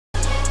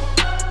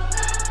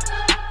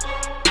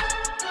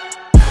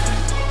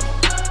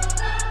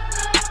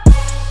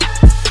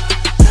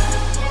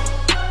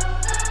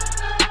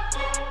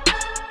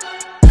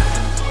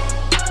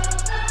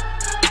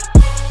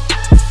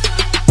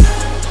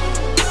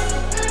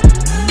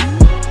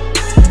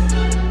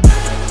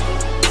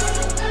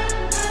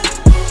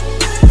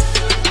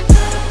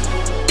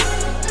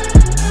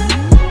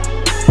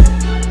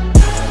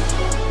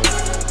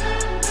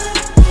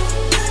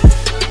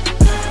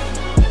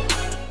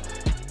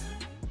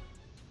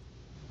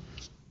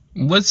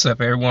What's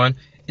up, everyone?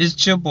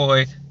 It's your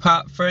boy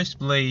Pop Fresh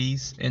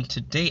Blaze, and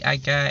today I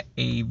got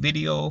a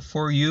video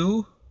for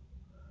you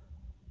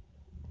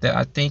that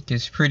I think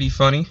is pretty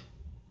funny.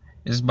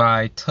 It's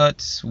by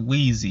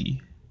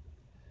Tutweezy,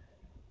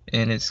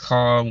 and it's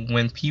called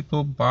 "When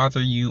People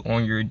Bother You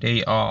on Your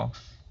Day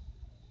Off."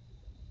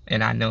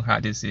 And I know how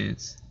this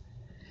is,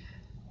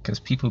 cause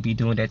people be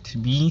doing that to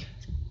me,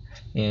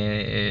 and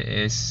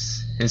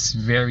it's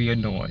very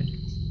annoying.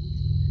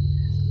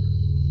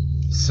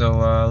 So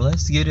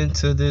let's get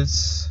into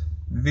this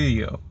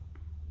video.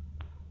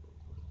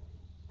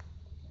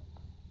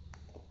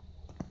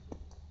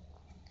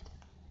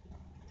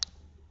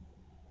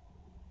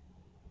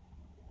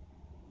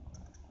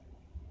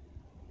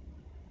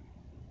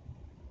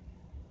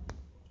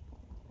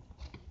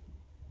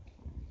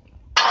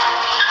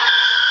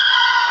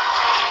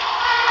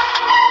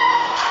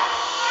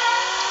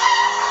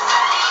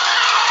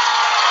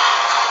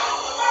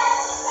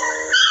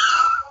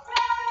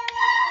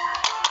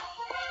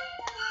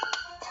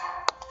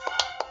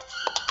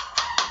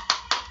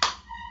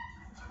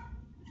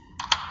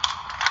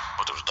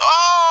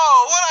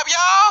 Oh, what up,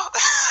 y'all?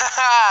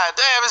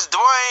 Damn, it's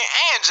Dwayne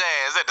and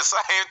Jazz at the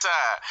same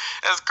time.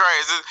 That's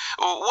crazy.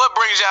 What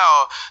brings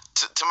y'all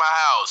to my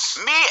house?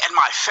 Me and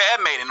my fair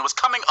maiden was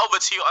coming over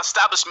to your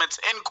establishment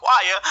to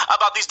inquire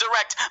about these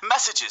direct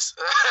messages.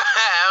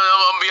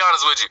 I'm gonna be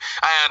honest with you.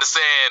 I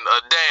understand a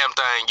damn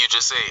thing you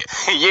just said.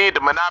 You ain't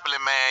the Monopoly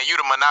man. You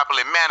the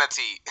Monopoly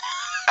manatee.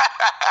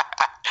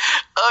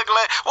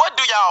 Ugly. What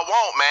do y'all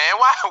want, man?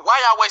 Why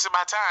y'all wasting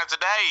my time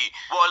today?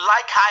 Well,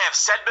 like I have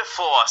said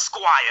before,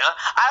 Squire,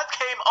 I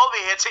came over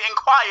here to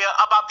inquire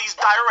about these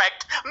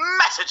direct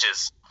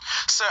messages.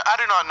 Sir, I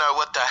do not know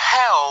what the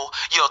hell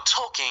you're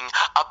talking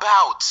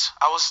about.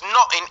 I was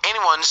not in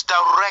anyone's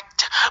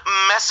direct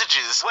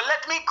messages. Well,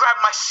 let me grab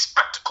my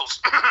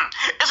spectacles.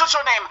 Is what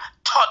your name,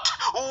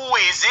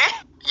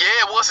 Tutweezy?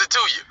 Yeah, what's it to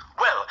you?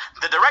 Well,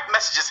 the direct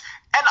messages,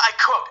 and I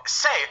quote,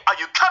 say, are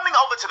you coming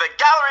over to the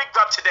gallery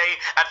club today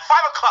at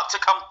 5 o'clock to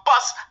come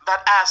bust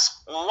that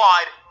ass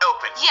wide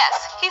open?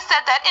 Yes, he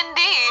said that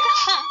indeed.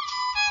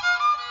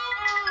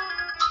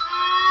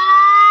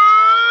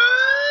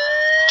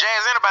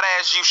 Jazz, anybody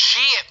ask you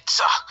shit?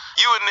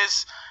 You and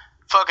this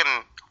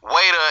fucking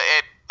waiter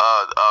at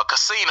a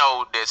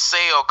casino that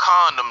sell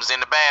condoms in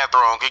the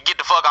bathroom can get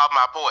the fuck off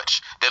my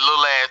porch. That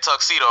little ass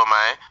tuxedo,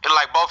 man. It's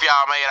like both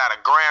y'all made out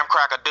of graham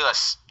cracker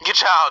dust.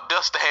 Get y'all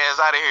dust ass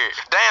out of here.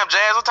 Damn,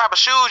 Jazz, what type of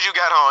shoes you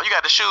got on? You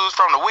got the shoes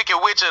from the Wicked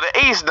Witch of the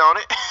East, don't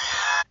it?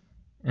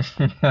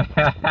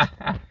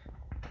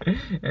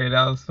 Hey,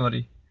 that was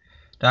funny.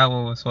 That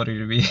one was funny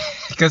to me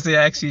because they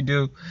actually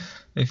do.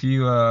 If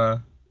you know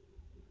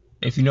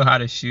how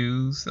the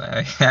shoes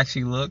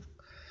actually look,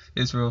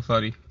 it's real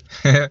funny.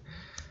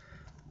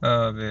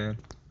 Oh man.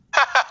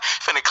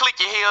 Finna click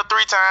your heel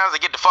 3 times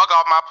and get the fuck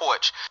off my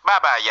porch.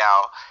 Bye-bye,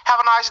 y'all. Have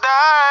a nice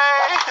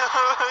day.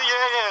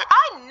 Yeah.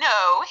 I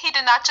know he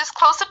did not just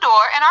close the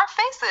door in our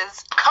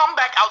faces. Come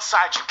back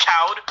outside, you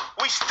coward.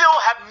 We still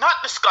have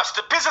not discussed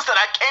the business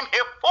that I came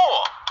here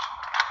for.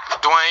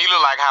 Dwayne, you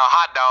look like how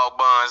hot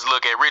dog buns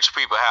look at rich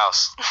people's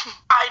house.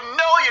 I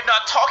know you're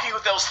not talking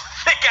with those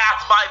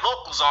thick-ass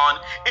bifocals on.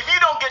 If you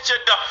don't get your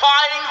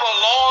defying the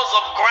laws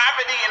of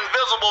gravity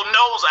invisible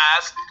nose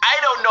ass, I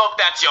don't know if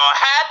that's your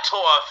hat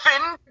or a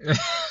fin.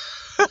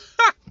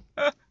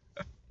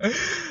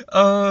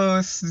 Oh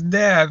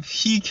snap!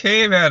 He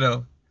came at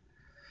him.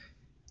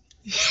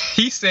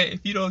 He said,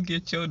 "If you don't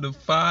get your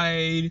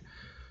defined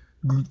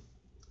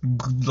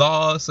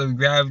laws of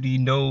gravity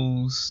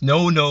nose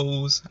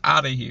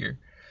out of here,"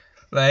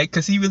 like,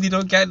 cause he really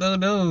don't got no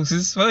nose.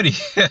 It's funny.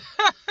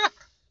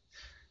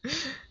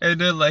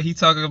 And then like he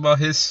talking about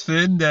his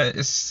fin that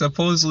is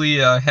supposedly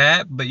a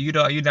hat, but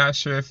you're not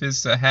sure if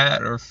it's a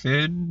hat or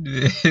fin,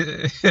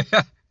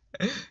 because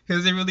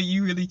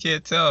you really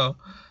can't tell.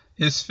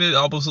 His fin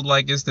almost look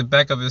like it's the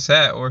back of his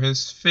hat, or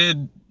his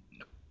fin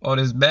on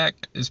his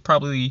back is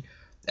probably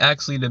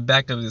actually the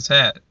back of his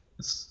hat.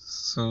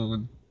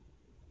 So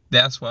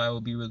that's why it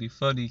would be really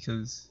funny,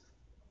 because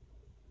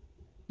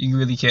you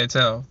really can't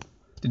tell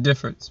the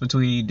difference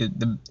between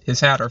his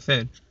hat or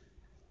fin.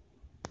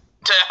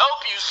 To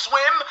help you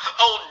swim,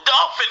 old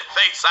dolphin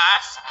face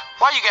ass.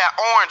 Why you got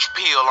orange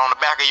peel on the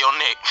back of your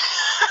neck?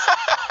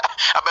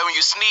 I bet when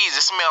you sneeze,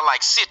 it smell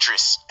like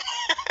citrus.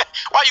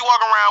 Why you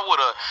walking around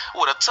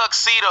with a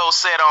tuxedo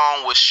set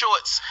on with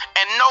shorts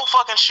and no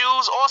fucking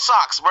shoes or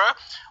socks, bruh?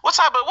 What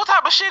type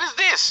of shit is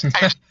this?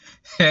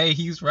 Hey,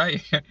 he's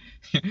right.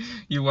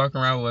 You walk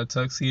around with a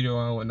tuxedo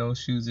on with no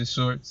shoes and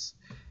shorts.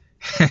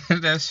 Man,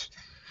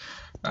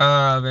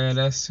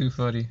 that's too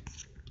funny.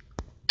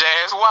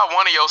 Jazz, why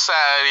one of your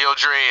side of your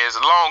dreads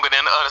longer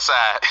than the other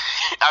side?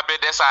 I bet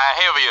that side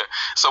heavier.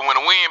 So when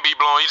the wind be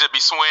blowing, you just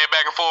be swaying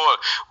back and forth.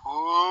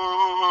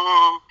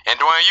 Ooh. And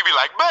Dwayne, you be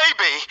like,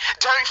 baby,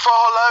 don't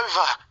fall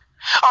over.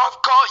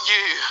 I've got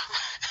you.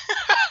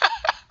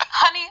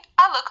 Honey,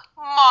 I look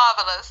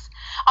marvelous.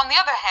 On the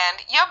other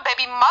hand, your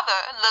baby mother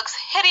looks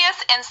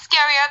hideous and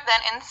scarier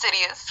than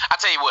insidious. I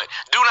tell you what,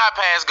 do not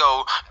pass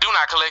go, do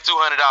not collect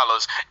 $200,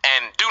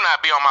 and do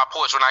not be on my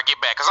porch when I get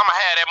back, because I'm going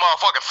to have that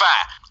motherfucking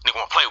fire. Nigga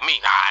want to play with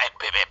me? Nah,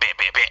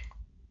 bet.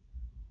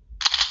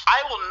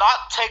 I will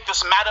not take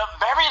this matter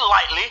very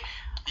lightly.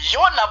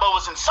 Your number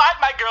was inside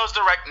my girl's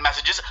direct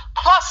messages,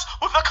 plus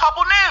with a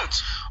couple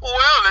nudes.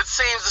 Well, it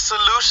seems the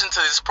solution to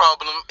this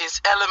problem is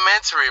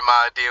elementary,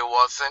 my dear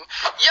Watson.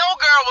 Your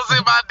girl was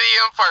in my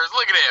DM first.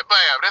 Look at that.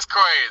 Bam, that's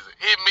crazy.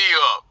 Hit me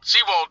up. She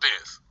want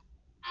this.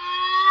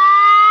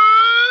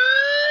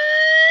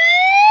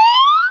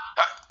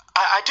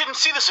 I didn't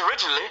see this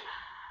originally.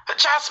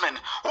 Jasmine,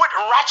 what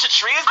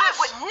ratchetry is this? I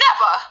would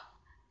never.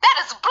 That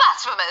is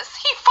blasphemous.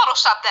 He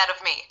photoshopped that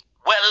of me.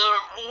 Well,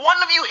 one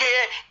of you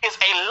here is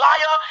a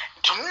liar.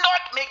 Do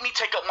not make me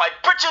take up my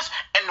britches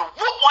and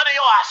whoop one of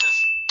your asses.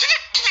 Did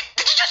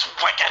you just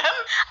wink at him?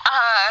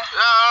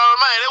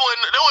 Man, there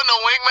wasn't no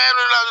wink, man.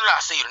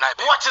 I'll see you tonight,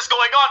 baby. What is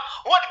going on?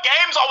 What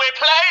games are we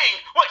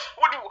playing? Why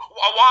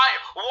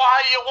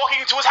are you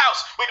walking into his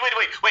house? Wait.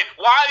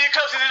 Why are you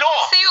closing the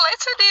door? See you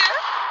later, dear.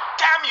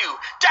 Damn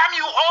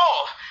you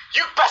all.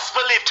 You best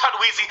believe,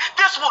 Tutweezy,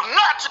 this will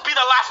not be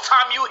the last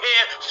time you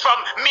hear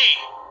from me.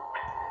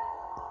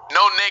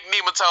 No neck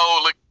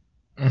nematode.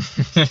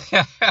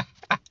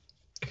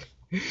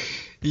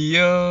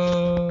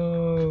 Yo.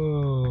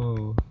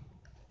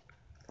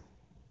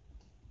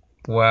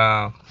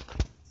 Wow.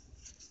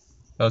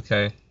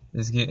 Okay.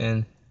 It's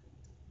getting.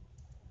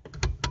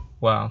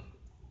 Wow.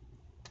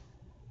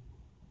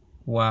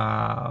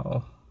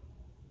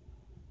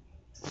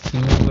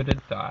 Who would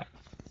have thought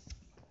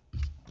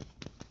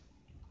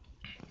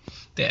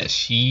that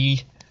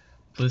she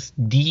was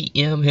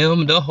DM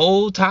him the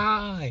whole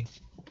time?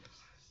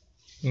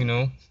 You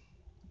know?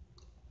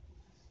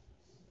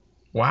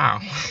 Wow.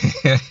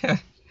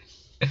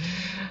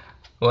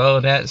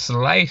 Well, that's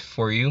life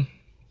for you.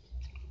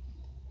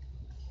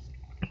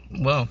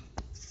 Well,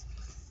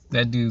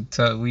 that dude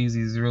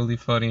Tutweezy is really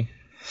funny.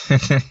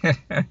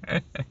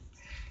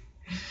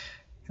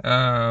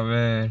 Oh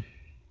man.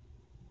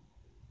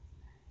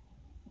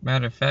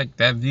 Matter of fact,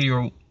 that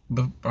video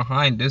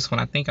behind this one,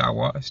 I think I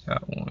watched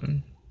that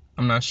one.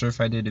 I'm not sure if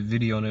I did a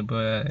video on it,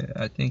 but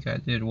I think I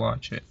did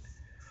watch it.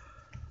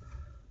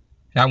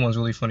 That one's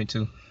really funny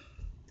too.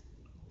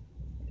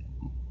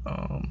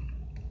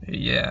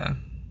 Yeah.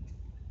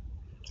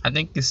 I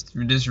think it's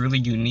just really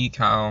unique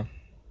how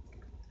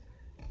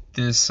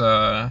this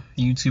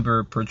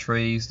YouTuber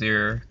portrays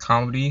their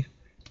comedy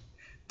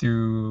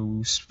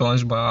through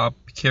SpongeBob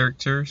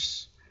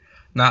characters,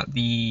 not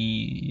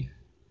the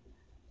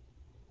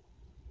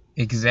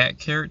exact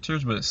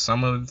characters, but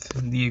some of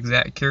the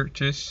exact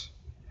characters,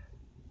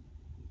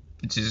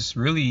 which is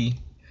really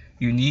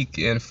unique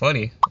and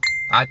funny,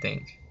 I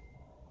think.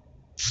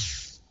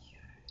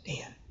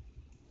 Damn.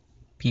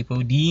 People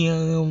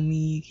DM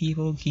me,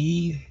 people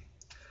keep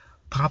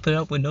popping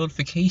up with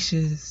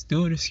notifications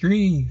through the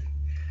screen.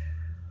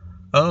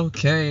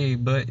 Okay,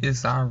 but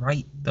it's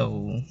alright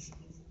though.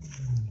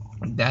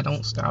 That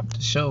don't stop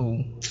the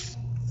show.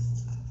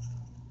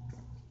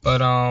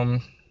 But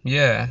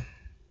yeah.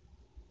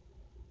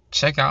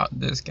 Check out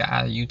this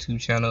guy's YouTube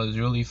channel. It's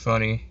really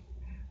funny.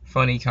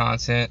 Funny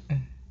content.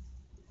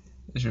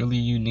 It's really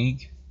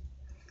unique.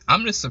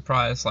 I'm just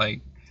surprised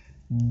like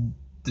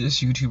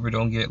this YouTuber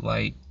don't get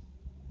like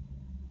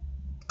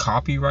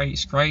copyright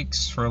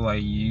strikes for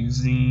like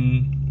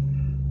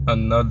using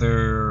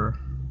another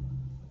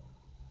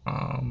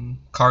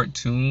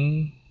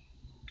cartoon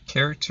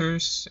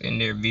characters in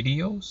their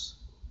videos,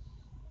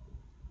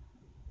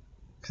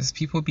 because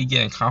people be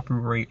getting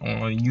copyright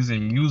on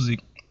using music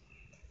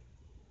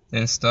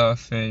and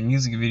stuff and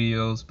music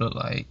videos, but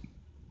like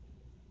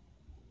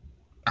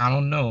I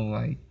don't know,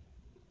 like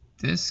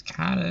this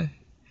kind of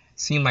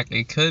seemed like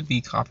it could be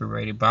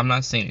copyrighted, but I'm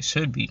not saying it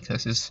should be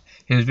because his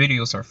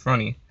videos are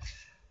funny.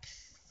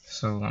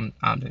 So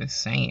I'm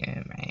just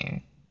saying,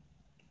 man.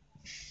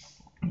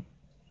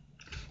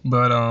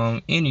 But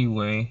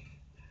anyway,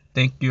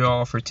 thank you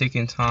all for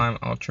taking time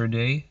out your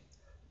day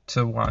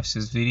to watch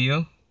this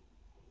video.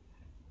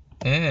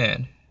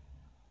 And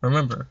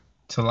remember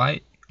to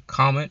like,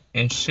 comment,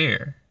 and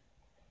share.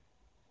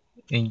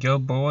 And your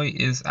boy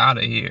is out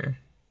of here.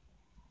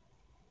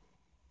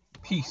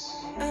 Peace.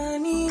 I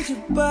need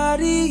your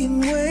body in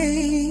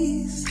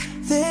ways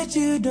that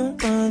you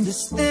don't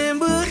understand,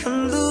 but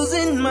I'm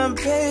losing my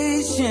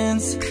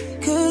patience,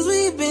 'cause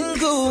we've been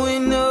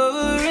going over